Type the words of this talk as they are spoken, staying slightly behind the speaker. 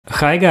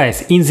Hi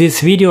guys, in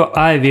this video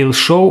I will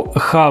show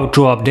how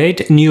to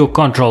update new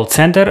control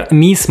center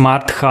Mi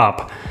Smart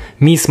Hub.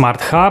 Mi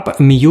Smart Hub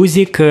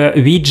Music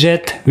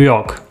widget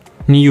work.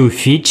 New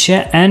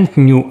feature and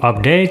new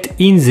update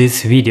in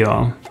this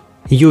video.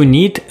 You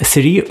need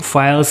 3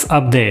 files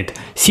update: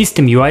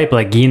 System UI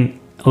plugin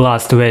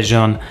last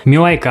version,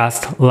 Miui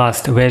cast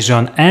last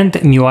version and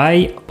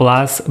Miui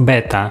plus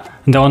beta.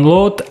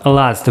 Download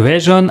last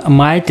version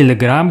my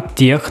Telegram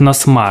Techno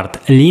Smart.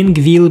 Link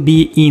will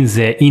be in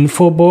the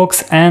info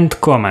box and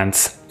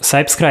comments.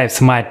 Subscribe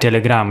my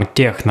Telegram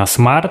Techno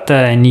Smart.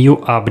 New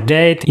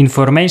update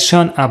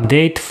information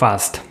update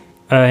fast.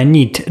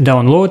 Need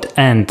download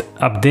and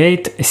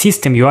update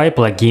System UI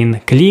plugin.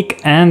 Click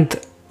and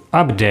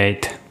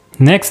update.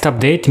 Next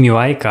update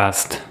Miui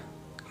cast.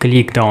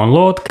 Click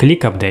download,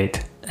 click update.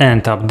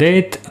 And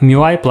update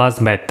Miui plus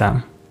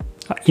beta.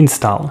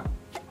 Install.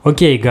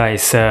 Okay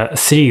guys,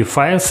 3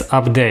 files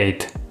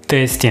update.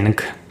 Testing.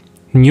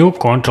 New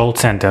control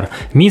center.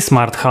 Mi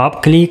Smart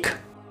Hub, click.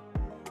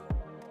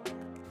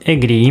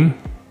 Agree.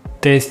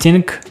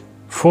 Testing.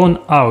 Phone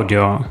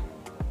audio.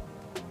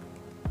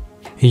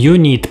 You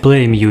need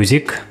play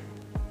music.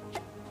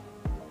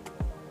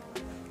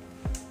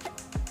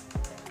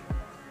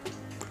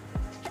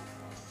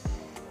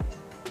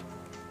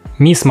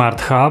 Mi Smart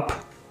Hub.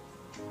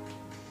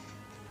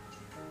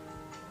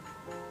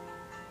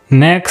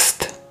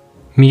 Next,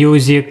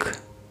 music,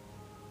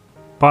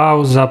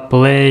 pause,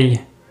 play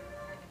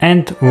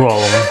and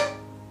volume.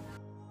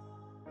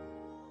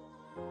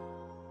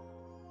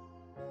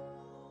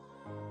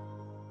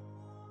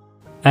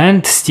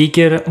 And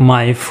sticker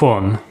my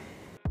phone.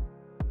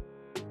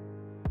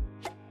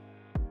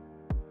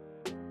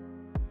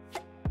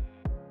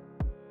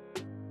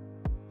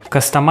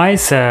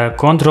 Customize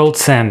control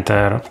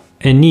center.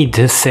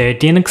 Need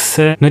settings,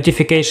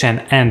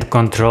 notification and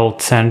control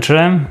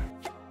center.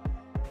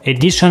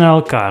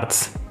 Additional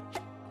cards.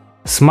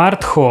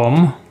 Smart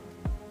Home.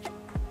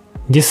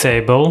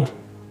 Disable.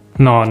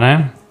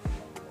 None.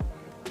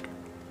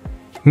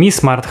 Mi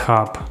Smart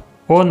Hub.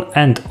 On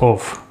and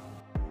off.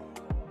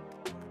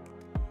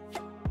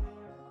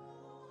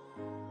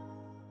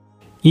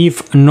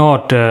 If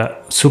not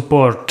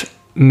support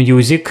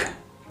music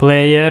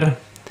player,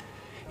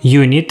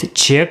 you need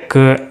check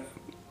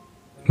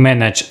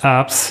Manage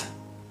apps,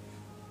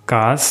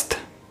 cast,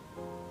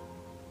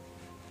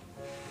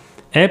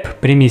 app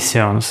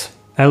permissions,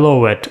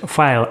 allowed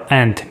file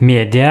and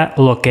media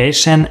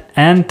location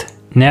and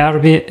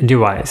nearby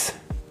device.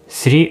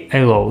 3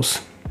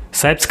 allows.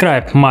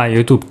 Subscribe my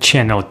YouTube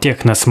channel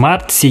Techno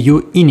Smart. See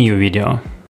you in new video.